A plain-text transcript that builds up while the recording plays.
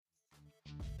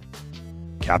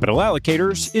Capital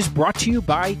Allocators is brought to you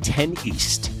by 10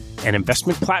 East, an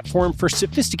investment platform for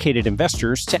sophisticated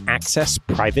investors to access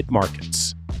private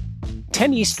markets.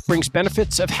 10 East brings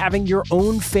benefits of having your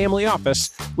own family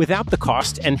office without the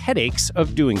cost and headaches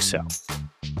of doing so.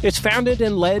 It's founded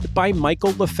and led by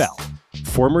Michael LaFell,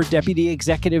 former Deputy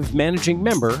Executive Managing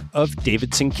Member of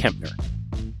Davidson Kempner.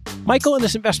 Michael and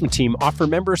his investment team offer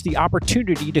members the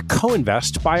opportunity to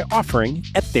co-invest by offering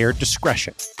at their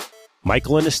discretion.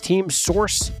 Michael and his team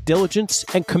source, diligence,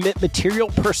 and commit material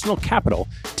personal capital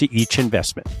to each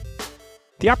investment.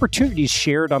 The opportunities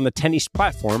shared on the 10 East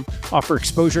platform offer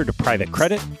exposure to private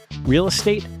credit, real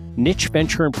estate, niche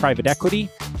venture and private equity,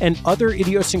 and other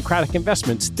idiosyncratic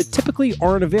investments that typically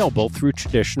aren't available through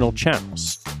traditional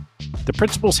channels. The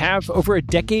principals have over a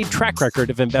decade track record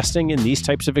of investing in these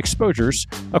types of exposures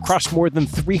across more than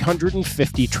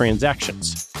 350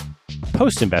 transactions.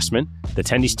 Post-investment, the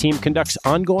 10 East team conducts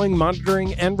ongoing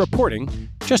monitoring and reporting,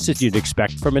 just as you'd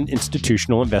expect from an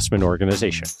institutional investment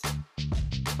organization.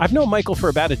 I've known Michael for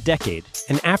about a decade,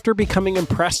 and after becoming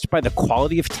impressed by the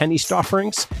quality of 10 East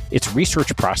offerings, its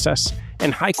research process,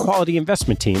 and high-quality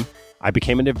investment team, I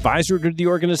became an advisor to the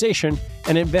organization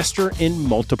and investor in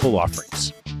multiple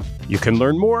offerings. You can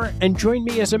learn more and join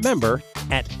me as a member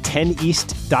at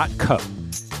 10east.co.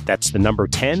 That's the number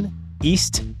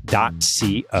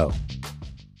 10east.co.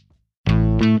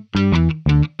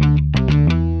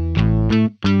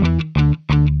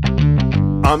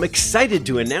 I'm excited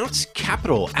to announce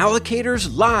Capital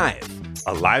Allocators Live,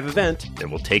 a live event that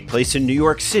will take place in New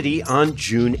York City on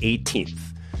June 18th.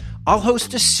 I'll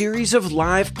host a series of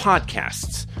live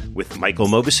podcasts with Michael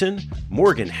Mauboussin,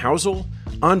 Morgan Housel,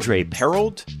 Andre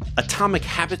Perold, Atomic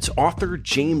Habits author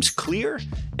James Clear,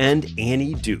 and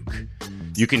Annie Duke.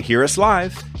 You can hear us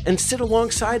live and sit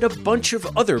alongside a bunch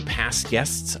of other past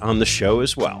guests on the show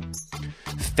as well.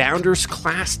 Founders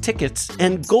Class tickets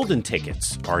and Golden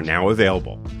tickets are now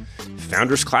available.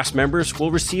 Founders Class members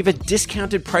will receive a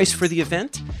discounted price for the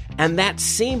event and that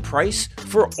same price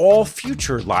for all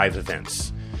future live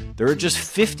events. There are just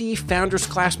 50 Founders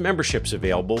Class memberships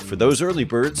available for those early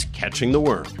birds catching the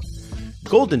worm.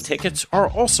 Golden tickets are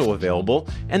also available,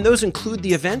 and those include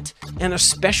the event and a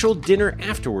special dinner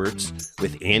afterwards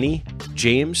with Annie,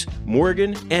 James,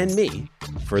 Morgan, and me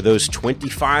for those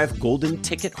 25 golden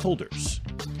ticket holders.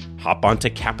 Hop onto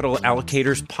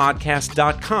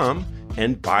CapitalAllocatorsPodcast.com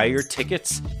and buy your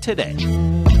tickets today.